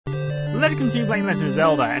let's continue playing Legend of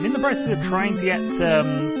Zelda, and in the process of trying to get to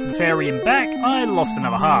the fairy and back, I lost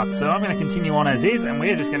another heart, so I'm going to continue on as is, and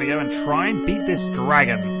we're just going to go and try and beat this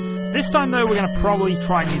dragon. This time, though, we're going to probably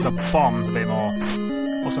try and use our bombs a bit more.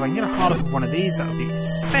 Also, if I can get a heart off of one of these, that would be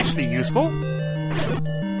especially useful.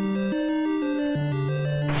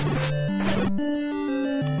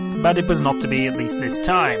 But it was not to be, at least this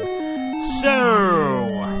time. So...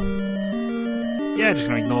 yeah, just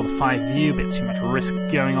going to ignore the 5 view, bit too much risk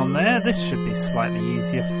going on there. This should be slightly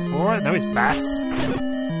easier for it. No, it's bats.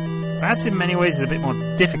 Bats in many ways is a bit more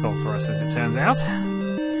difficult for us, as it turns out.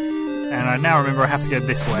 And I now remember I have to go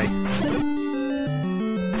this way.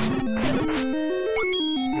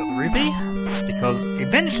 Got the rupee, because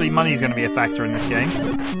eventually money is going to be a factor in this game.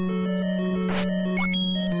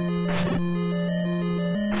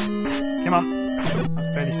 Come on.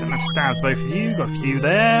 I've fairly certain I've stabbed both of you. Got a few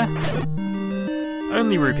there.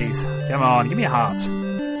 Only rupees. Come on, give me a heart.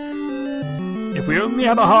 If we only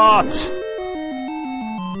had a heart,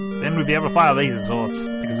 then we'd be able to fire laser swords,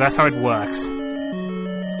 because that's how it works.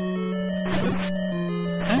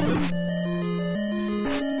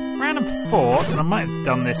 Random thoughts, and I might have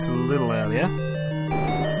done this a little earlier.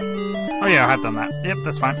 Oh yeah, I have done that. Yep,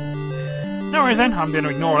 that's fine. No worries then, I'm going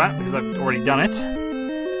to ignore that, because I've already done it.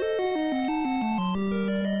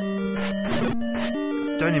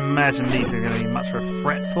 Don't imagine these are going to be much of a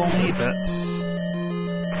threat for me, but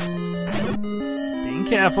being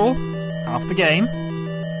careful. It's half the game.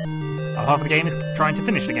 Oh, half the game is trying to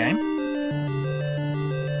finish the game.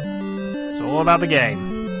 It's all about the game.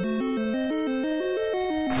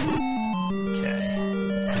 Okay.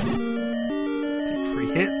 Take 3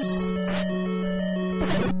 hits.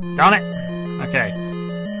 Darn it! Okay.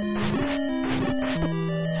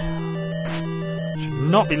 Should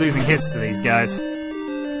not be losing hits to these guys.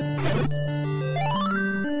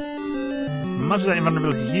 Much as that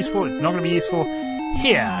invulnerability is useful, it's not going to be useful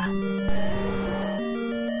here.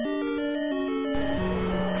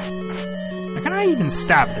 Now, can I even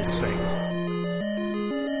stab this thing?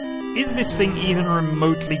 Is this thing even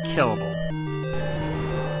remotely killable?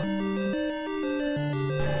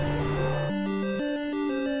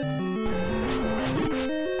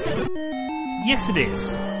 Yes, it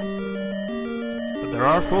is. But there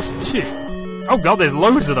are, of course, 2. Oh god, there's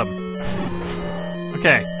loads of them!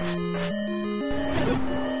 Okay.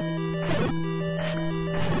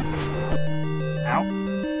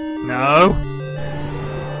 No.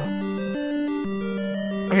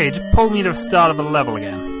 Okay, just pull me to the start of the level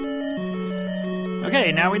again.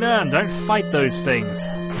 Okay, now we learn. Don't fight those things.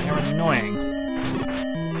 They're annoying.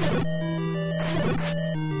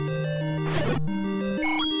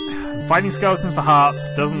 Fighting skeletons for hearts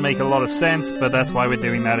doesn't make a lot of sense, but that's why we're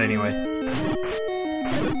doing that anyway.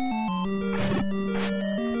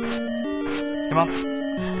 Come on.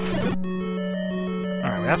 Alright,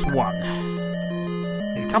 well, that's 1.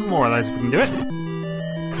 A couple more of those if we can do it.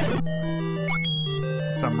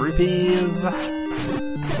 Some rupees.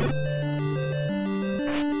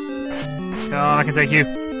 Come on, I can take you.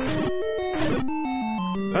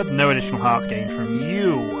 But no additional hearts gained from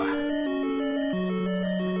you. I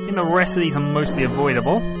think the rest of these are mostly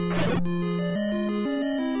avoidable.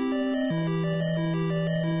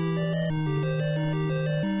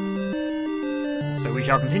 So we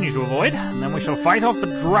shall continue to avoid, and then we shall fight off the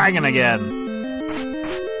dragon again.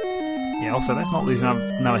 Also, let's not lose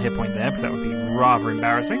another hit point there, because that would be rather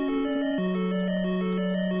embarrassing.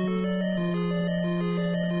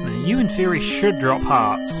 Now, you in theory should drop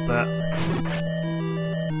hearts, but...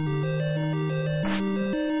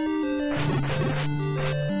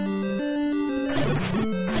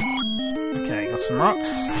 okay, got some rocks.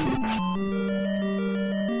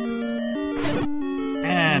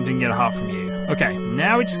 And didn't get a heart from you. Okay,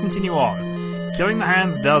 now we just continue on. Killing the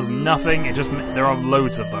hands does nothing, it just... there are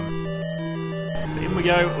loads of them. In we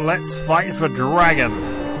go, let's fight for dragon.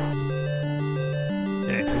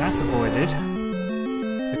 Okay, so that's avoided.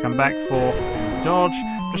 We come back, forth, and dodge.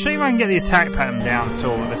 I'll show you if I can get the attack pattern down at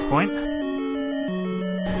all at this point.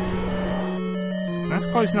 So that's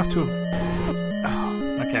close enough to...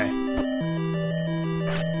 oh, okay.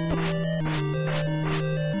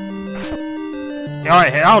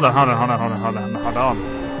 Alright, hold on.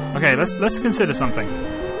 Okay, let's consider something.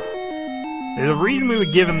 There's a reason we were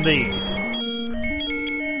given these.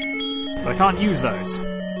 But I can't use those.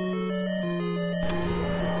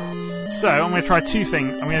 So, I'm going to try 2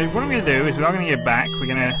 things. What I'm going to do is we are going to go back. We're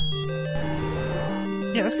going to...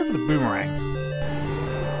 yeah, let's go for the boomerang.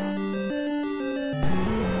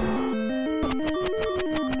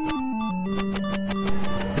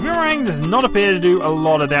 The boomerang does not appear to do a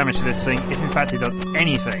lot of damage to this thing, if in fact it does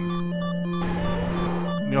anything.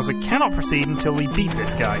 We also cannot proceed until we beat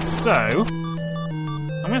this guy, so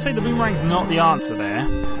I'm going to say the boomerang's not the answer there.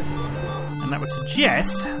 And that would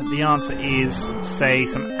suggest that the answer is, say,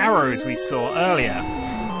 some arrows we saw earlier,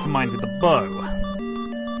 combined with the bow.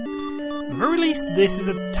 At the very least, this is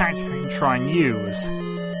a tactic I can try and use.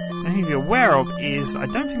 The only thing to be aware of is I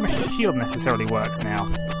don't think my shield necessarily works now.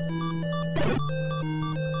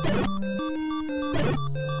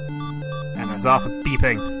 And there's Arthur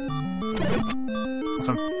beeping.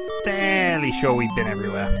 So I'm fairly sure we've been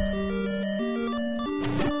everywhere.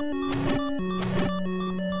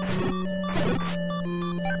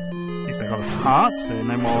 At least I got us hearts, so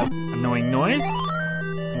no more annoying noise.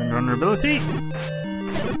 Some invulnerability.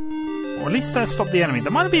 Or at least stop the enemy.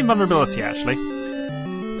 There might have been vulnerability, actually.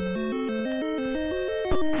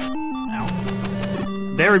 Ow.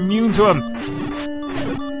 They're immune to him!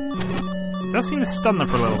 It does seem to stun them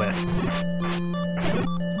for a little bit.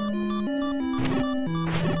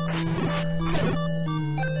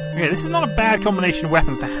 Okay, this is not a bad combination of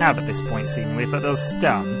weapons to have at this point, seemingly, if that does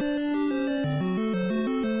stun.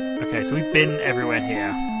 Okay, so we've been everywhere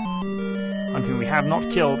here. One thing we have not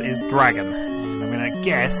killed is Dragon. And I'm going to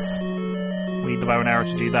guess we need the bow and arrow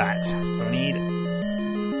to do that. So I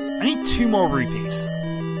need 2 more rupees.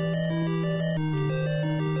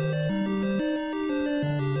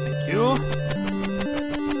 Thank you.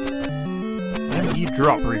 I don't think you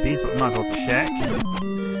drop rupees, but we might as well check.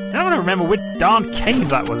 Now I'm going to remember which darn cave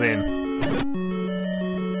that was in.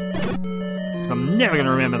 Because I'm never going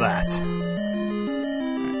to remember that.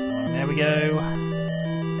 Right, there we go.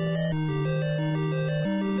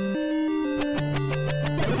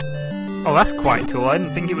 Oh, that's quite cool. I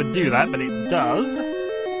didn't think it would do that, but it does.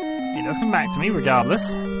 It does come back to me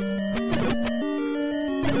regardless.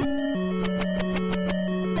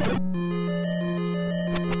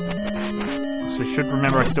 So I should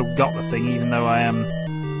remember I still got the thing, even though I am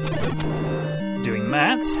doing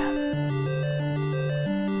that.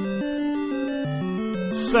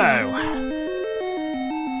 So,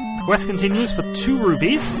 the quest continues for 2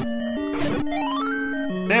 rupees.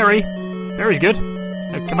 Fairy. Fairy's good.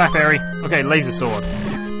 Oh, come back, Fairy. Okay, laser sword.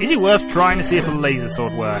 Is it worth trying to see if a laser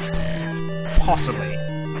sword works? Possibly.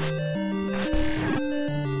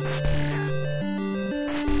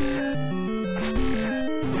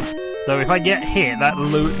 Though if I get hit,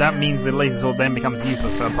 that means the laser sword then becomes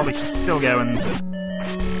useless, so I probably should still go and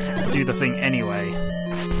do the thing anyway.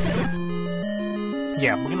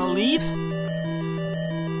 Yeah, we're gonna leave.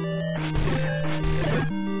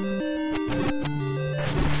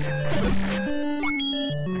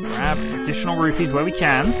 Grab additional rupees where we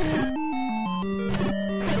can.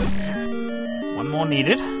 1 more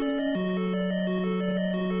needed.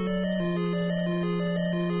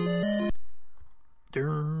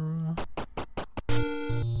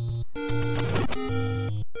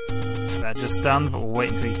 That just stunned, but we'll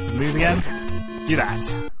wait until he can move again. Do that.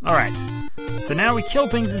 Alright. So now we kill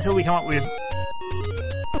things until we come up with...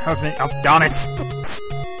 Oh, darn it!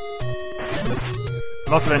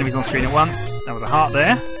 Lots of enemies on screen at once. There was a heart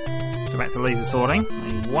there. So back to laser sorting. I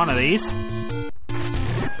need 1 of these.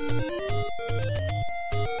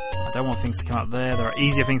 I don't want things to come up there. There are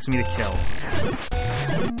easier things for me to kill.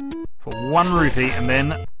 For 1 rupee, and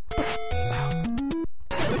then...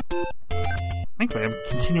 Thankfully, I'm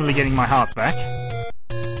continually getting my hearts back.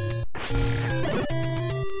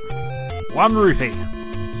 1 rupee.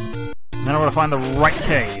 And then I want to find the right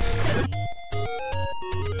cave.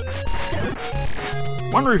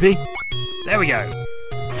 1 rupee. There we go.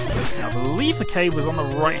 Now, I believe the cave was on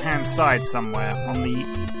the right-hand side somewhere, on the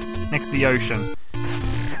next to the ocean.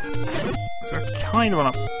 So I kind of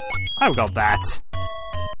want to... Oh, got that.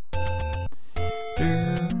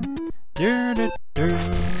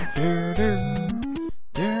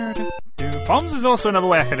 Bombs is also another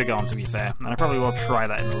way I could have gone, to be fair, and I probably will try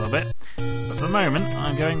that in a little bit. But for the moment,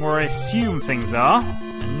 I'm going where I assume things are,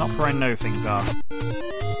 and not where I know things are.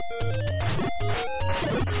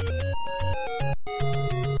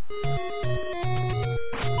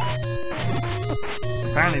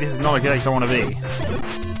 Apparently this is not a place I want to be.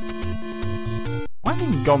 Why have I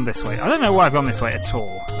even gone this way? I don't know why I've gone this way at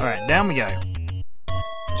all. Alright, down we go.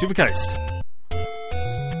 To the coast.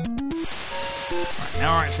 Right,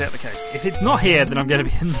 now we're actually at the coast. If it's not here, then I'm going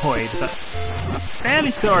to be annoyed, but I'm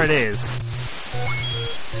fairly sure it is.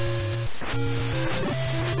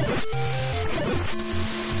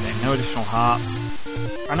 Okay, no additional hearts.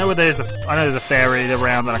 I know there's a fairy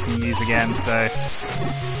around that I can use again, so...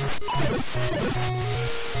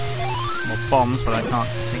 More bombs, but I can't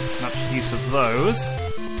make much use of those.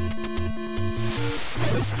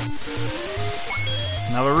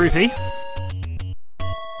 Another rupee.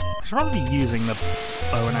 I should probably be using the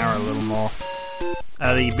bow and arrow a little more.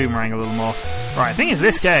 The boomerang a little more. Right, I think it's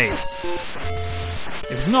this cave.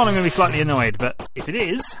 If it's not, I'm going to be slightly annoyed, but if it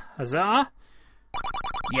is, huzzah!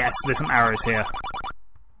 Yes, there's some arrows here.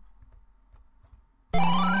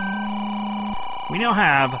 We now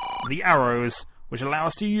have the arrows, which allow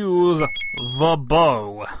us to use the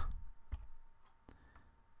bow.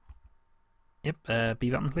 Yep,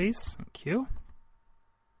 B button, please. Thank you.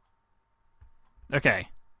 Okay.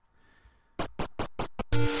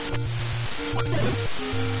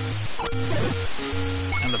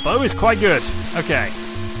 And the bow is quite good. Okay.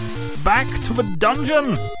 Back to the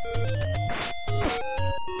dungeon!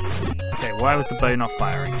 Okay, why was the bow not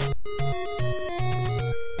firing?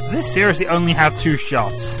 Does this seriously only have 2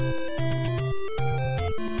 shots?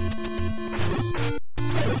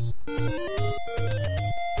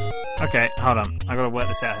 Okay, hold on. I gotta work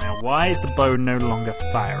this out now. Why is the bow no longer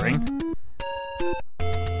firing?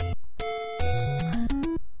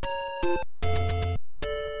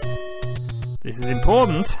 This is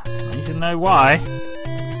important. I need to know why.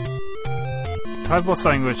 Type of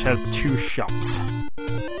something which has 2 shots.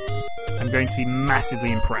 I'm going to be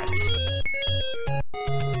massively impressed.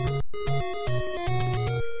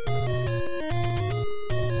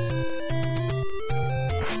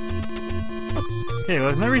 Okay, well,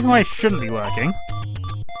 there's no reason why it shouldn't be working.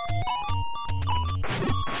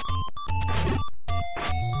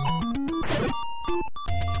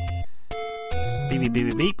 Beep beep beep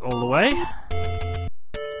beep beep all the way.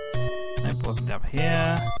 Nope, wasn't up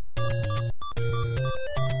here.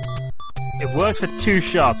 It worked for 2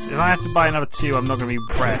 shots. If I have to buy another 2, I'm not going to be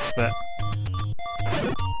impressed, but...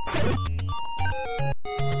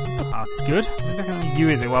 Oh, that's good. Maybe I can only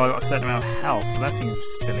use it while I've got a certain amount of health. That seems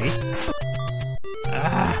silly.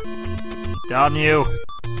 Ah, darn you.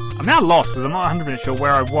 I'm now lost because I'm not 100% sure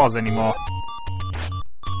where I was anymore.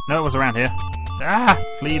 No, it was around here. Ah,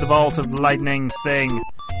 flee the bolt of lightning thing.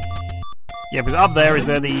 Yeah, because up there is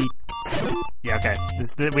the... Yeah, okay.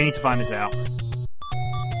 We need to find this out.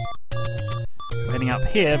 We're heading up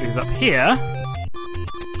here because up here,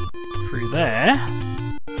 through there,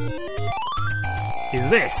 is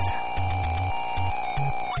this.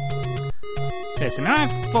 Okay, so now I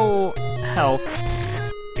have full health.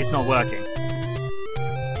 It's not working.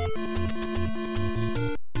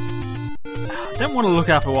 I don't want to look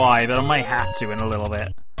up why, but I might have to in a little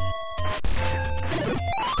bit.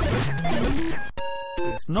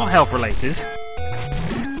 It's not health related.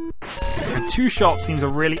 And 2 shots seems a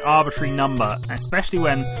really arbitrary number, especially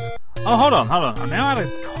when... Oh, hold on. I'm now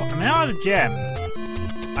out of gems.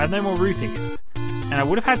 I have no more rupees. And I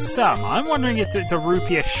would have had some. I'm wondering if it's a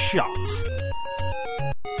rupee a shot.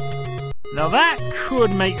 Now that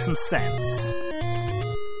could make some sense.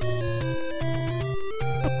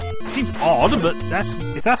 It seems odd, but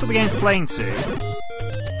if that's what the game's playing to...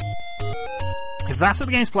 If that's what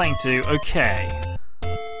the game's playing to, okay.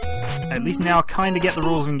 At least now I kind of get the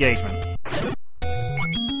rules of engagement.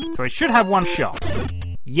 So I should have 1 shot.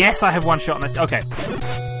 Yes, I have 1 shot on this. Okay.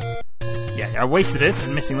 Yeah, I wasted it,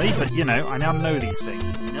 admittingly, but you know, I now know these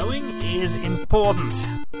things. Knowing is important. So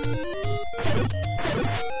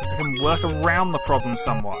I can work around the problem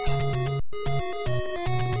somewhat.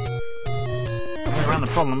 Work around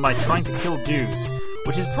the problem by trying to kill dudes,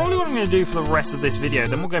 which is probably what I'm going to do for the rest of this video.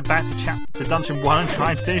 Then we'll go back to Dungeon 1 and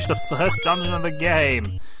try and finish the first dungeon of the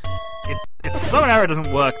game. If the bow and arrow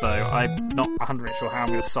doesn't work, though, I'm not 100% sure how I'm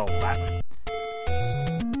going to solve that.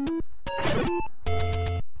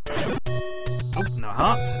 Oh, no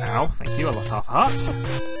hearts. Ow, thank you, I lost half a heart.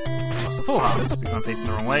 I lost a full heart because I'm facing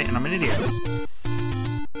the wrong way and I'm an idiot.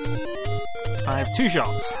 I have 2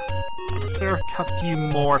 shots. I prefer a few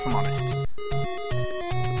more if I'm honest.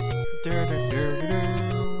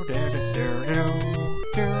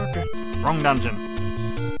 Wrong dungeon.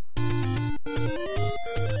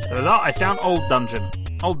 So I found Old Dungeon.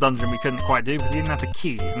 Old Dungeon we couldn't quite do because we didn't have the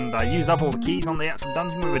keys, and I used up all the keys on the actual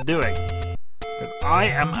dungeon we were doing. Because I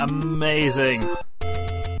am amazing.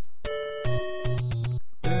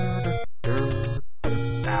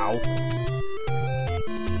 Ow.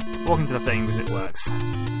 Walk into the thing because it works.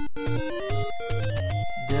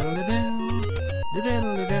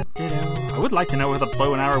 I would like to know whether the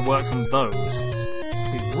bow and arrow works on those.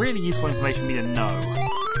 It'd be really useful information for me to know.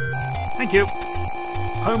 Thank you.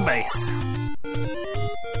 Home base.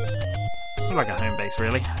 Look like a home base,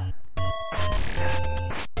 really.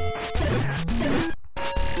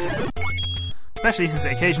 Especially since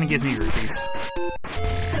it occasionally gives me rupees.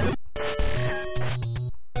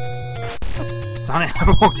 Darn it,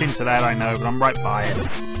 I walked into that, I know, but I'm right by it.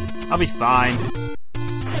 I'll be fine.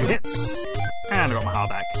 2 hits, and I got my heart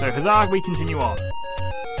back. So, huzzah, we continue on.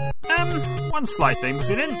 one slight thing, because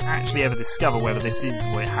we didn't actually ever discover whether this is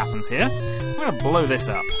what happens here. I'm going to blow this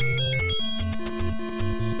up.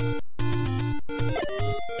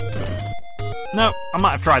 No, I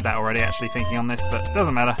might have tried that already, actually, thinking on this, but it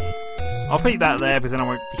doesn't matter. I'll peek that there, because then I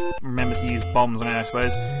won't remember to use bombs on it, I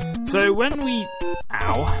suppose. So when we...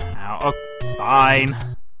 Ow. Oh, fine.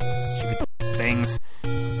 Stupid things.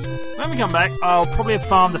 When we come back, I'll probably have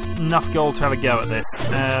farmed enough gold to have a go at this.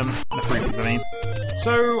 The rupees, I mean.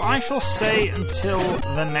 So I shall say until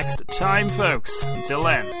the next time, folks. Until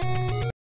then.